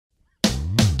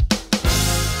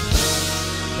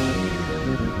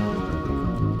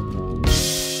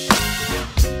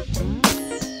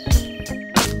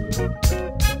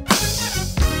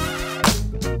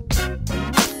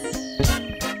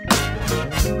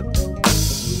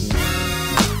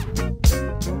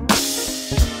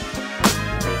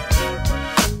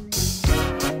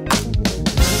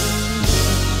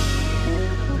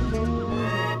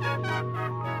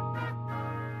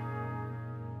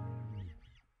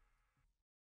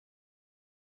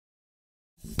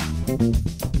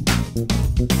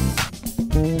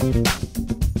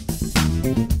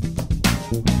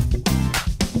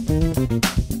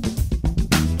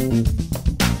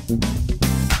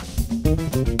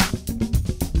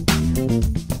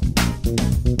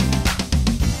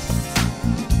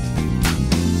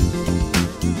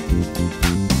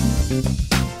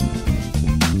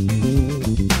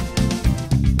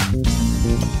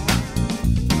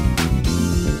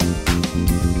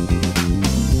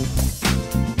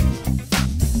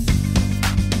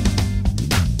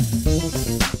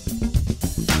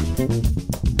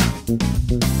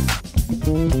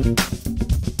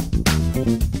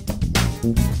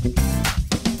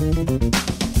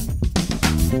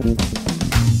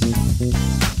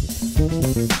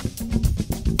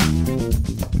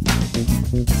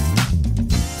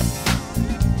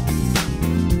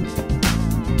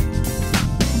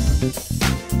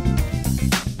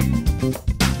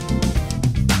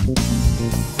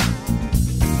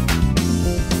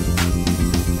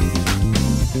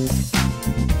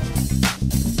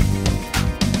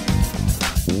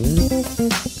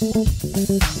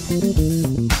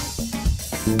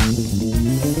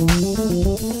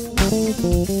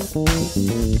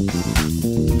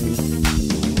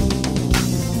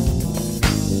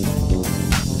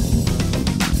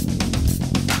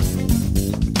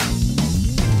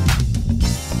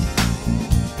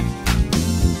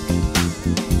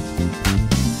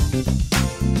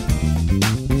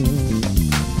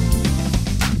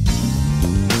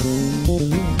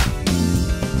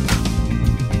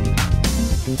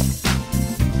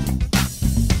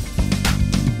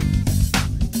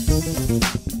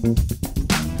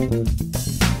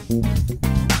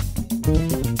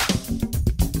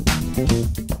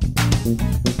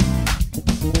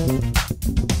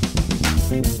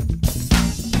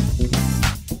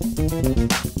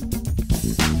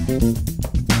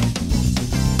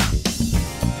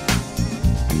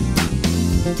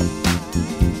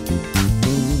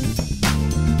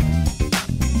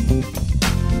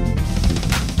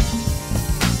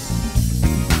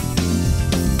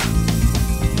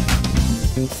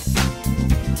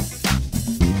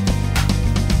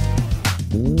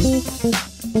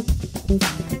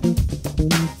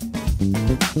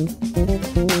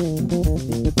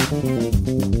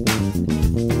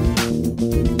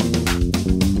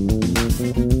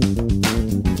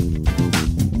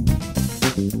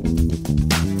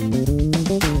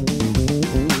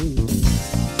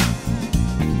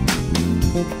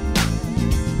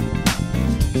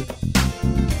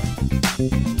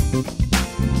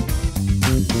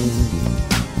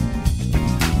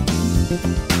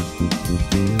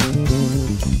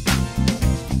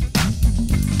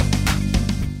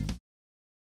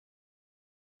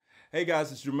Hey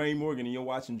guys, it's Jermaine Morgan and you're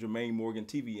watching Jermaine Morgan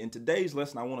TV. In today's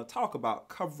lesson, I want to talk about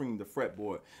covering the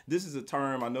fretboard. This is a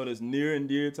term I know that's near and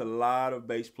dear to a lot of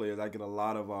bass players. I get a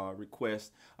lot of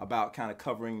requests about kind of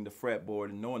covering the fretboard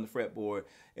and knowing the fretboard.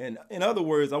 And in other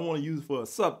words, I want to use it for a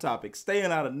subtopic,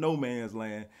 staying out of no man's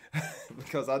land,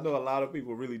 because I know a lot of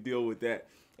people really deal with that,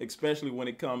 especially when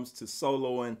it comes to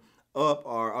soloing up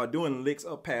or doing licks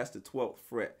up past the 12th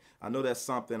fret. I know that's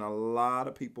something a lot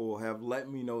of people have let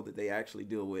me know that they actually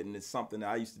deal with, and it's something that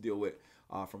I used to deal with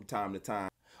from time to time.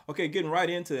 Okay, getting right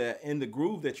into that, in the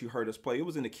groove that you heard us play, it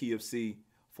was in the key of C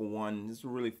for one. This is a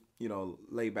really,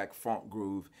 laid back funk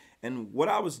groove. And what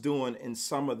I was doing in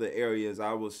some of the areas,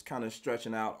 I was kind of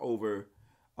stretching out over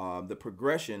the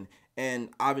progression, and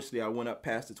obviously I went up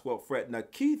past the 12th fret. Now,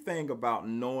 key thing about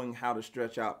knowing how to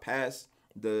stretch out past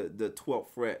the 12th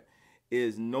fret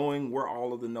is knowing where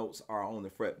all of the notes are on the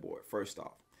fretboard, first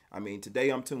off. I mean, today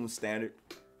I'm tuned standard.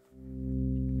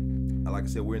 Like I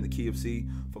said, we're in the key of C.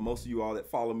 For most of you all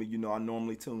that follow me, you know I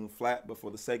normally tune flat, but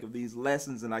for the sake of these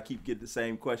lessons, and I keep getting the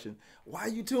same question, why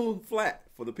you tune flat?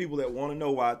 For the people that want to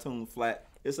know why I tune flat,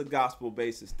 it's a gospel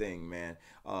basis thing, man.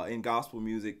 In gospel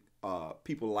music,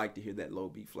 people like to hear that low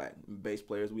B flat. Bass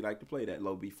players, we like to play that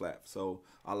low B flat. So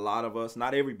a lot of us,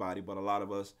 not everybody, but a lot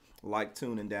of us like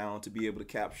tuning down to be able to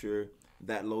capture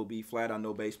that low B flat. I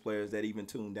know bass players that even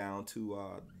tune down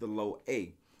to the low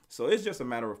A. So it's just a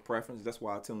matter of preference. That's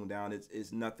why I tune down.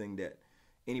 It's nothing that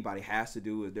anybody has to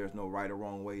do. There's no right or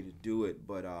wrong way to do it.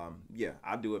 But yeah,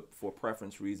 I do it for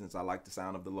preference reasons. I like the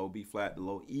sound of the low B flat, the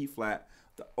low E flat,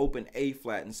 the open A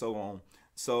flat, and so on.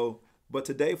 But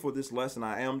today for this lesson,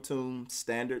 I am tuned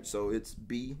standard. So it's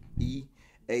B, E,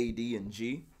 A, D, and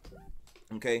G.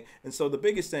 Okay, and so the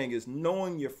biggest thing is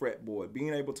knowing your fretboard,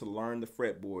 being able to learn the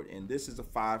fretboard, and this is a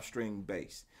 5-string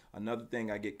bass. Another thing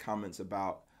I get comments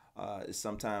about is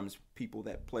sometimes people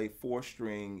that play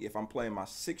 4-string, if I'm playing my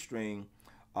 6-string,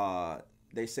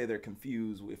 they say they're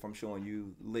confused if I'm showing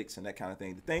you licks and that kind of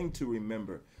thing. The thing to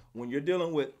remember, when you're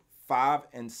dealing with 5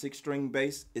 and 6 string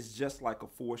bass, it's just like a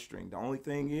 4 string. The only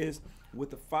thing is,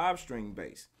 with the 5 string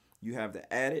bass, you have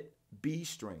the added B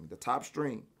string. The top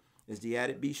string is the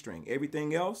added B string.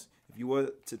 Everything else, if you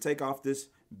were to take off this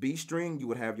B string, you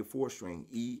would have your 4 string,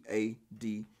 E, A,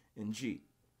 D, and G.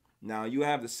 Now you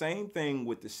have the same thing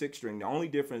with the 6 string. The only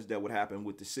difference that would happen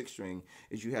with the 6 string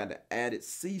is you had the added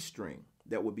C string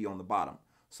that would be on the bottom.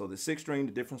 So the 6 string,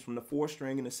 the difference from the 4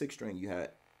 string and the 6 string, you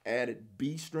had added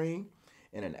B string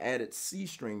and an added C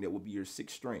string that would be your 6th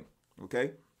string.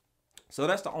 Okay? So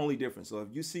that's the only difference. So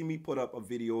if you see me put up a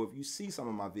video, if you see some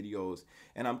of my videos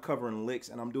and I'm covering licks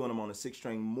and I'm doing them on a 6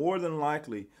 string, more than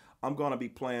likely I'm going to be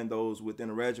playing those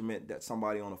within a regiment that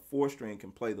somebody on a 4 string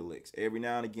can play the licks. Every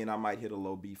now and again I might hit a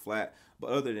low B flat, but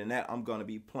other than that I'm going to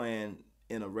be playing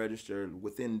in a register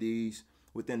within these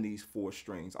 4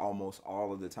 strings almost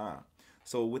all of the time.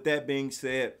 So with that being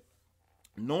said,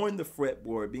 knowing the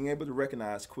fretboard, being able to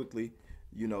recognize quickly,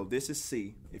 you know, this is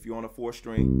C. If you're on a 4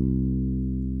 string,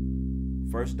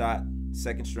 first dot,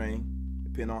 2nd string,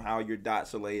 depending on how your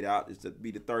dots are laid out, is to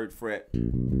be the 3rd fret.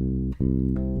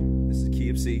 This is key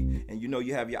of C, and you know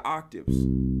you have your octaves.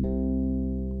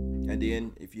 And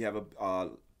then if you have a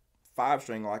 5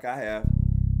 string like I have,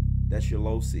 that's your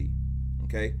low C.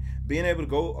 Okay, being able to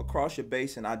go across your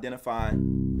bass and identify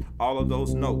all of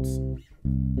those notes.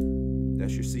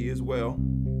 That's your C as well.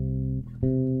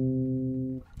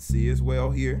 C as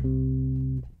well here.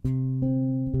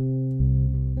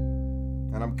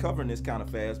 And I'm covering this kind of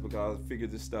fast because I figure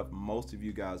this stuff most of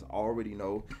you guys already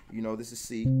know. You know this is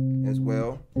C as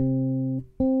well.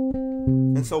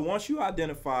 And so once you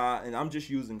identify, and I'm just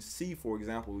using C for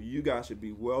example, you guys should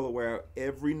be well aware of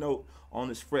every note on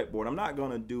this fretboard. I'm not going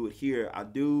to do it here. I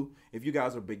do, if you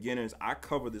guys are beginners, I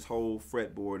cover this whole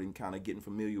fretboard and kind of getting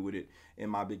familiar with it in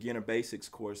my beginner basics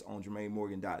course on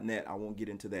JermaineMorgan.net. I won't get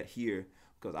into that here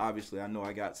because obviously I know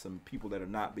I got some people that are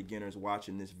not beginners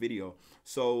watching this video.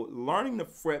 So learning the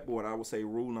fretboard, I would say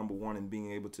rule number 1 in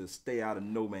being able to stay out of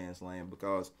no man's land,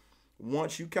 because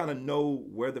once you kind of know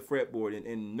where the fretboard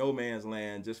in no man's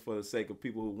land, just for the sake of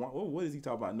people who want, oh, what is he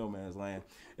talking about, no man's land?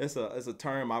 It's a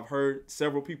term I've heard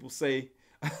several people say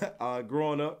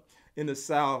growing up in the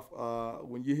South.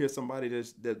 When you hear somebody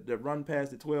that run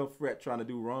past the 12th fret trying to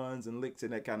do runs and licks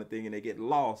and that kind of thing, and they get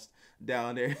lost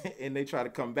down there and they try to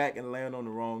come back and land on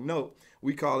the wrong note,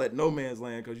 we call it no man's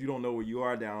land because you don't know where you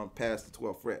are down past the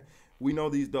 12th fret. We know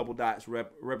these double dots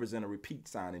represent a repeat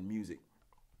sign in music.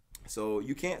 So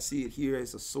you can't see it here.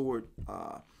 It's a sword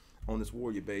on this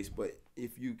warrior bass, but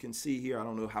if you can see here, I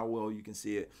don't know how well you can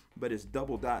see it, but it's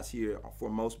double dots here for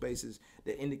most basses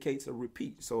that indicates a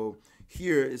repeat. So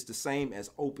here is the same as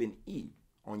open E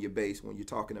on your bass when you're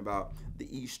talking about the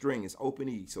E string. It's open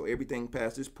E. So everything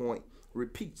past this point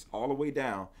repeats all the way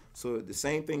down. So the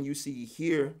same thing you see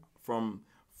here from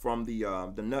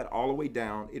the nut all the way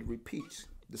down, it repeats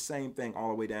the same thing all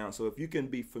the way down. So if you can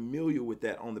be familiar with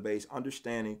that on the bass,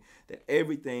 understanding that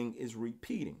everything is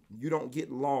repeating, you don't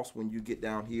get lost when you get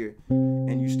down here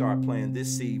and you start playing this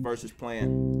C versus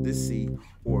playing this C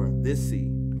or this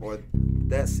C or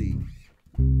that C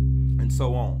and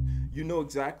so on. You know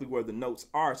exactly where the notes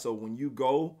are. So when you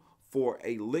go for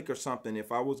a lick or something,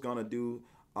 if I was gonna do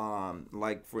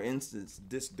like for instance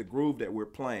the groove that we're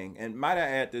playing, and might I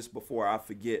add this before I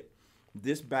forget,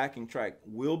 this backing track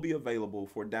will be available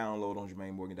for download on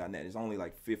JermaineMorgan.net. It's only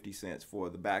like 50 cents for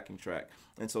the backing track.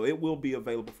 And so it will be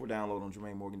available for download on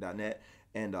JermaineMorgan.net.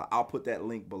 And I'll put that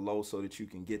link below so that you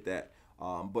can get that.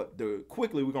 But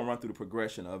quickly, we're going to run through the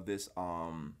progression of this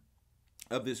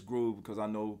groove because I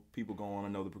know people going to want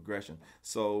to know the progression.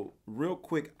 So real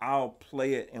quick, I'll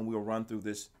play it and we'll run through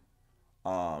this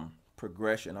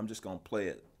progression. I'm just going to play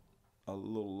it a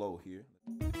little low here.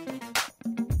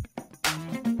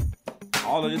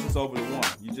 All of this is over the 1.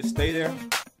 You just stay there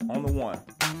on the 1.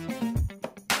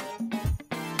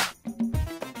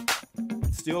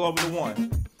 Still over the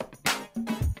 1.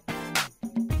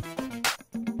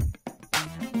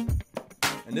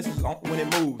 And this is when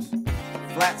it moves.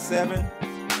 Flat 7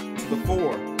 to the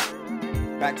 4.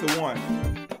 Back to 1.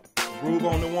 Groove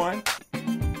on the 1.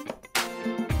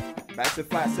 Back to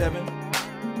flat 7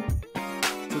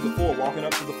 to the 4. Walking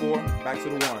up to the 4. Back to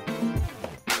the 1.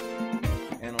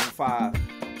 5,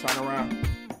 turn around.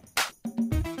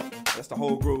 That's the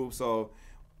whole groove. So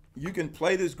you can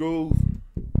play this groove.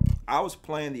 I was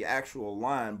playing the actual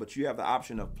line, but you have the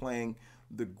option of playing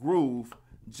the groove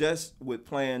just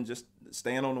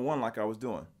staying on the 1 like I was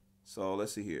doing. So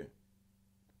let's see here.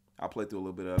 I'll play through a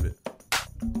little bit of it.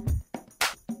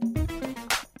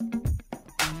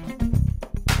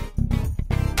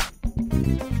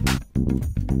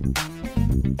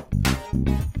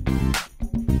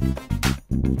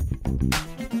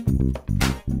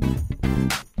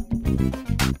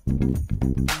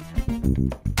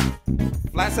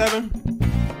 7,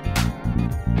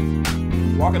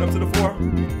 walking up to the 4,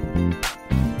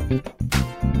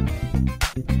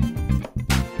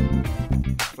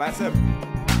 flat 7.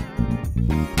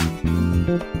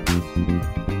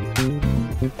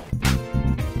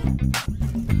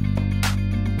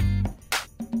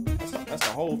 That's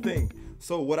the whole thing.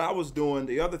 So what I was doing,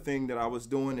 the other thing that I was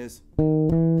doing is,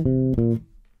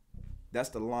 that's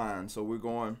the line. So we're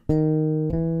going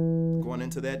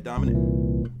into that dominant.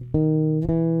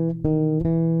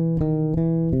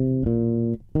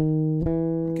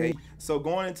 Okay, so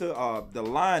going into the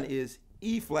line is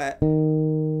E flat,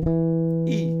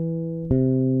 E.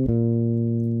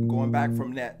 Going back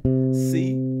from that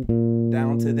C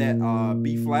down to that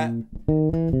B flat.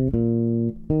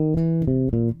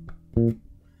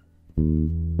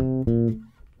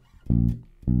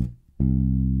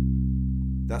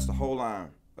 That's the whole line.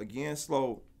 Again,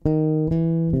 slow.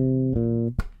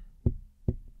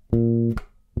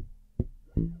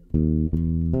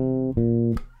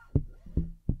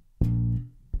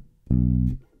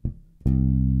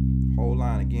 Whole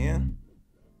line again.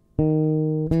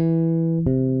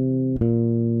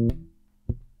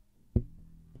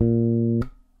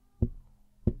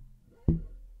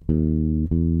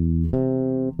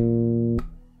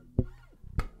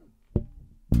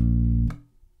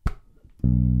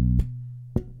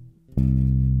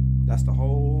 That's the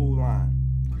whole line.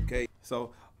 Okay,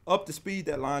 so up to speed,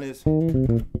 that line is.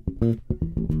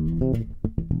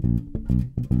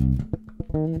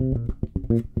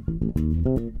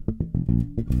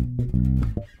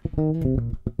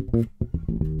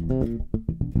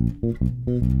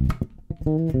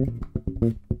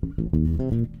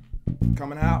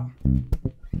 Coming out.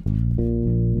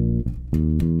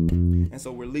 And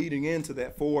so we're leading into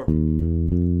that 4,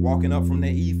 walking up from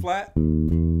that E flat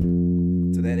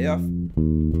to that F,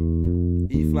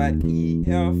 E flat, E,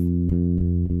 F,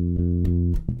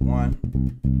 1,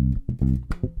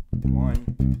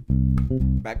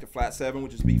 1, back to flat 7,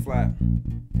 which is B flat.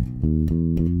 And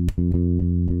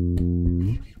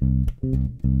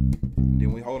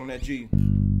then we hold on that G.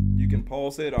 You can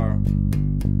pulse it or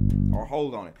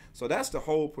hold on it. So that's the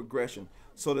whole progression.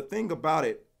 So the thing about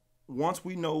it, once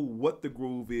we know what the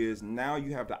groove is, now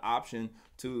you have the option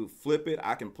to flip it.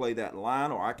 I can play that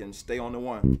line or I can stay on the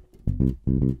 1.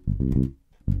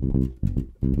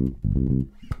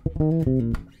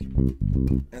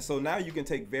 And so now you can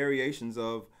take variations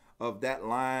of that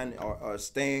line or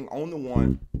staying on the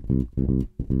 1.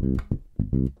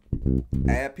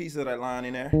 Add a piece of that line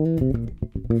in there.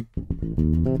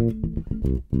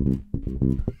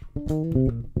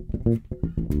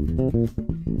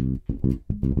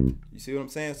 You see what I'm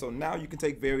saying? So now you can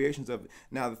take variations of it.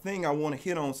 Now the thing I want to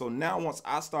hit on, so now once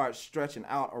I start stretching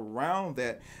out around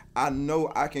that, I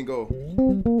know I can go.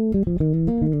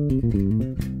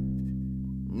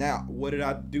 Now, what did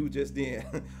I do just then?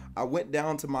 I went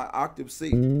down to my octave C.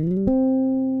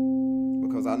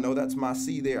 Because I know that's my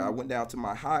C there. I went down to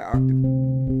my high octave.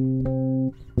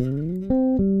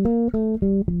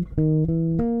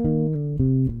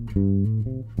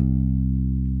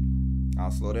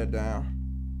 I'll slow that down.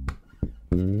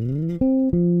 2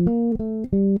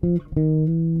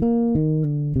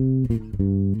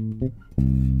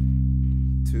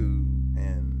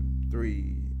 and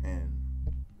 3 and.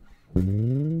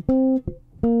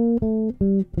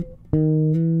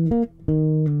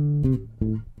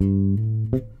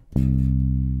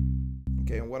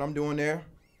 Okay, and what I'm doing there.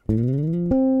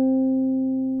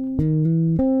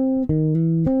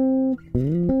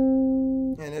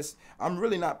 I'm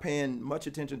really not paying much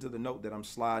attention to the note that I'm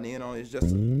sliding in on. It's just a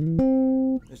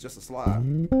slide.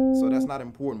 So that's not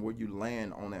important where you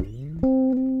land on that.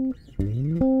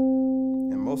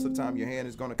 And most of the time your hand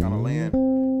is going to kind of land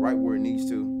right where it needs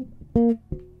to.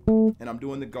 And I'm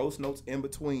doing the ghost notes in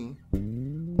between.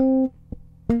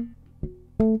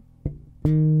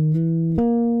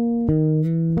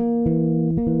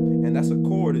 And that's a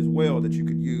chord as well that you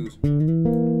could use.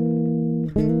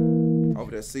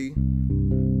 Over there, C.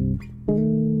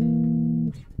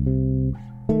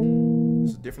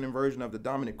 It's a different version of the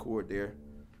dominant chord there.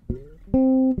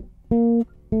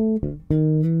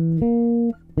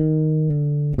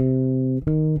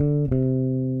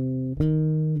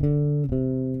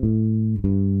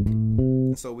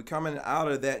 So we're coming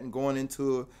out of that and going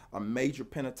into a major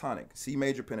pentatonic, C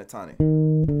major pentatonic.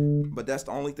 But that's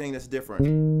the only thing that's different.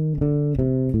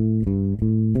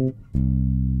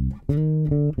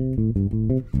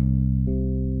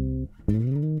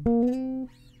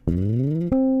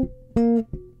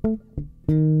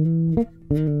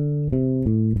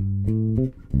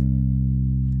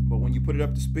 But when you put it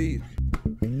up to speed,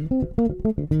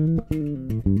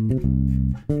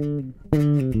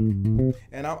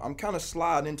 kind of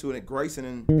sliding into it, gracing,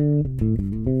 and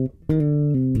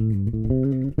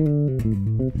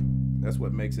that's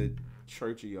what makes it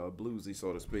churchy or bluesy,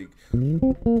 so to speak.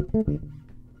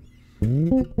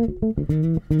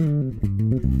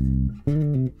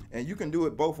 And you can do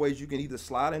it both ways. You can either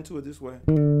slide into it this way,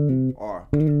 or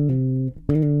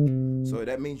so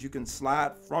that means you can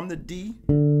slide from the D,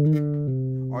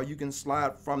 or you can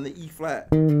slide from the E flat.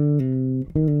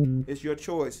 It's your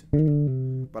choice,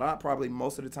 but I probably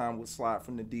most of the time would slide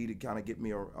from the D to kind of get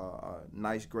me a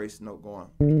nice grace note going.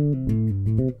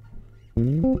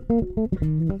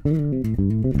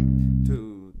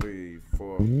 2, 3,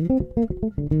 4.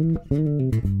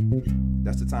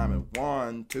 That's the timing.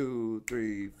 1, 2,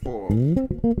 3, 4.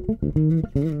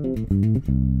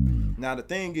 Now the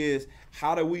thing is,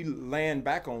 how do we land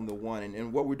back on the 1?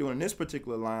 And what we're doing in this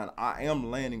particular line, I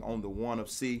am landing on the 1 of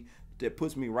C. That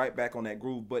puts me right back on that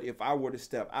groove. But if I were to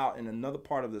step out in another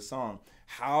part of the song,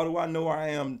 how do I know where I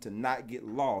am to not get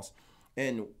lost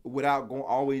and without going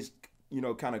always, you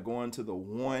know, kind of going to the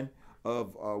 1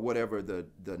 of whatever the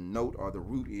note or the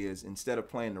root is, instead of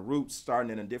playing the root,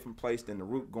 starting in a different place than the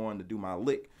root, going to do my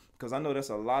lick? Because I know that's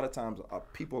a lot of times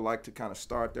people like to kind of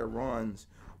start their runs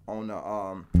on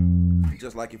the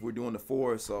just like if we're doing the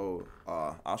 4. So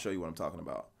I'll show you what I'm talking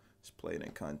about. Just play it in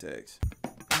context.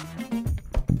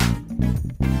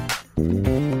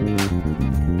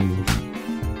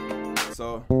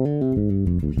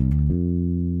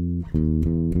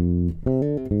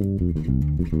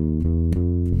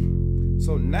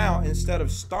 So now instead of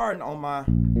starting on my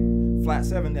flat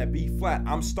 7, that B flat,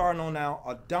 I'm starting on now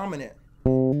a dominant.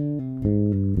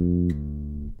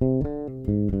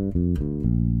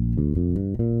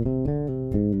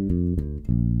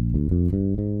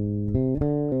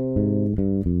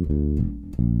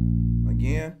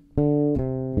 Again.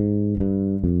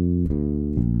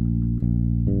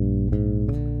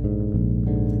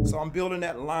 So I'm building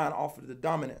that line off of the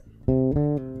dominant.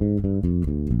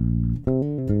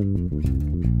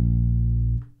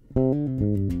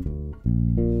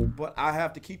 But I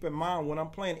have to keep in mind when I'm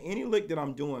playing any lick that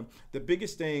I'm doing, the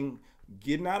biggest thing,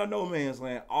 getting out of no man's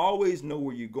land, always know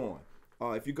where you're going.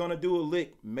 If you're gonna do a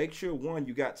lick, make sure, one,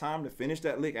 you got time to finish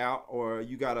that lick out, or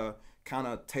you gotta kind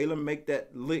of tailor make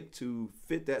that lick to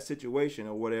fit that situation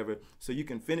or whatever, so you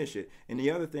can finish it. And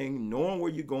the other thing, knowing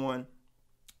where you're going,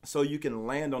 so you can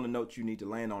land on the notes you need to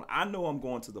land on. I know I'm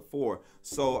going to the 4,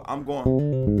 so I'm going.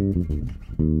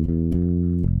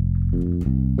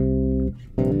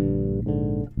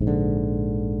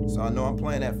 So I know I'm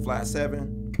playing that flat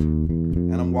 7,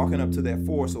 and I'm walking up to that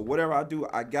 4. So whatever I do,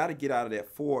 I got to get out of that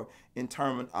 4 in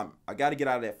time. I got to get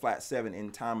out of that flat 7 in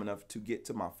time enough to get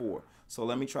to my 4. So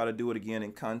let me try to do it again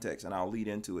in context, and I'll lead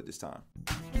into it this time.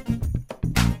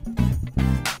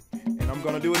 And I'm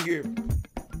gonna do it here.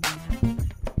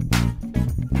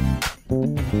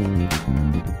 One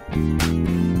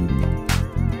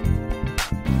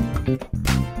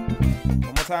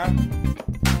more time.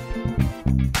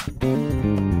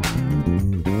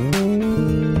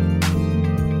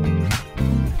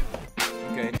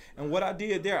 Okay, and what I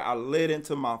did there, I led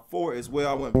into my 4 as well.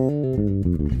 I went,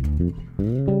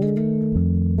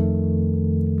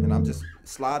 and I'm just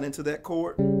sliding into that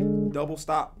chord, double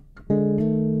stop,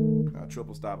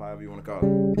 triple stop, however you want to call it.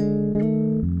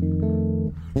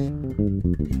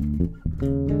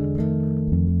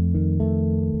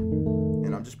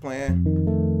 And I'm just playing.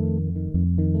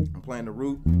 I'm playing the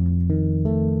root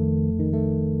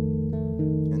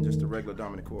and just the regular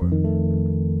dominant chord.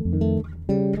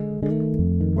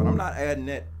 But I'm not adding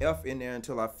that F in there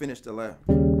until I finish the left.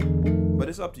 But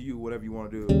it's up to you, whatever you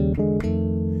want to do.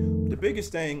 The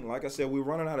biggest thing, like I said, we're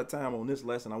running out of time on this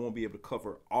lesson. I won't be able to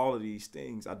cover all of these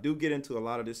things. I do get into a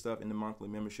lot of this stuff in the monthly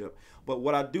membership. But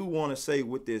what I do want to say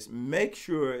with this, make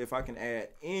sure, if I can add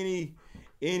any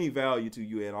value to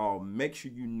you at all, make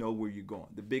sure you know where you're going.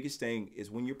 The biggest thing is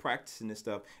when you're practicing this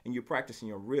stuff and you're practicing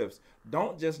your riffs,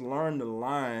 don't just learn the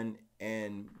line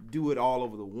and do it all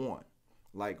over the 1.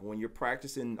 Like when you're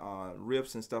practicing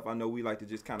riffs and stuff, I know we like to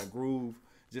just kind of groove.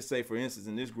 Just say, for instance,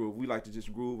 in this groove, we like to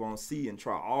just groove on C and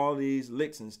try all these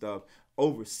licks and stuff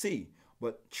over C.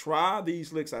 But try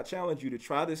these licks. I challenge you to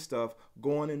try this stuff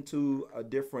going into a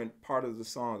different part of the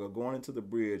song, or going into the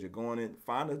bridge, or going in,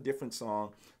 find a different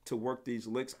song to work these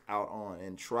licks out on,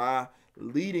 and try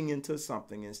leading into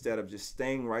something instead of just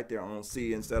staying right there on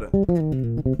C instead of.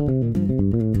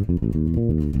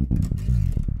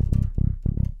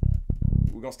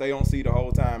 We're gonna stay on C the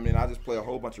whole time, and I just play a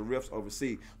whole bunch of riffs over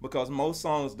C, because most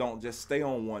songs don't just stay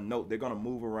on one note. They're gonna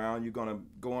move around. You're gonna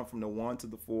go on from the 1 to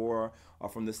the 4, or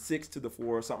from the 6 to the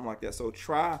 4, or something like that. So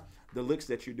try the licks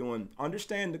that you're doing.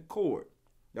 Understand the chord.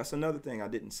 That's another thing I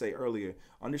didn't say earlier.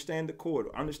 Understand the chord.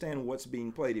 Understand what's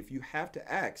being played. If you have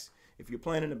to ask, if you're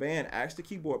playing in a band, ask the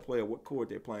keyboard player what chord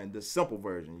they're playing. The simple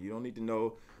version. You don't need to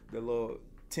know the little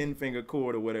 10-finger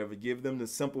chord or whatever. Give them the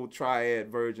simple triad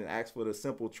version. Ask for the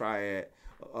simple triad.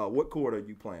 What chord are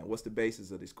you playing? What's the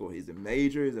basis of this chord? Is it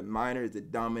major? Is it minor? Is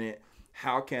it dominant?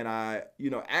 How can I,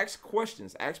 ask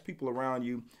questions. Ask people around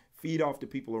you. Feed off the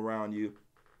people around you.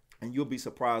 And you'll be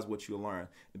surprised what you'll learn.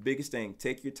 The biggest thing,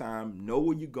 take your time, know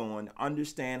where you're going,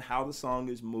 understand how the song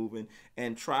is moving,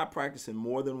 and try practicing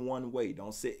more than one way.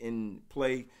 Don't sit and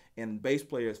play in bass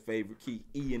player's favorite key,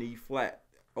 E and E flat,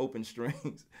 open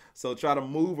strings. So try to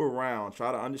move around,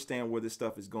 try to understand where this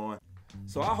stuff is going.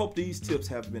 So I hope these tips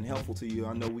have been helpful to you.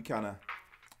 I know we kind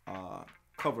of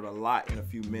covered a lot in a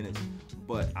few minutes,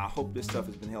 but I hope this stuff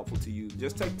has been helpful to you.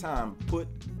 Just take time, put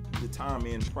the time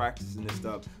in practicing this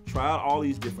stuff. Try out all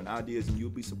these different ideas and you'll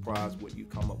be surprised what you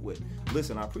come up with.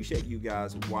 Listen, I appreciate you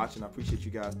guys watching. I appreciate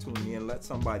you guys tuning in. Let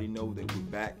somebody know that we're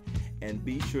back, and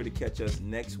be sure to catch us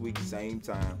next week, same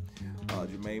time.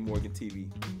 Jermaine Morgan TV.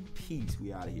 Peace.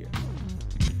 We out of here.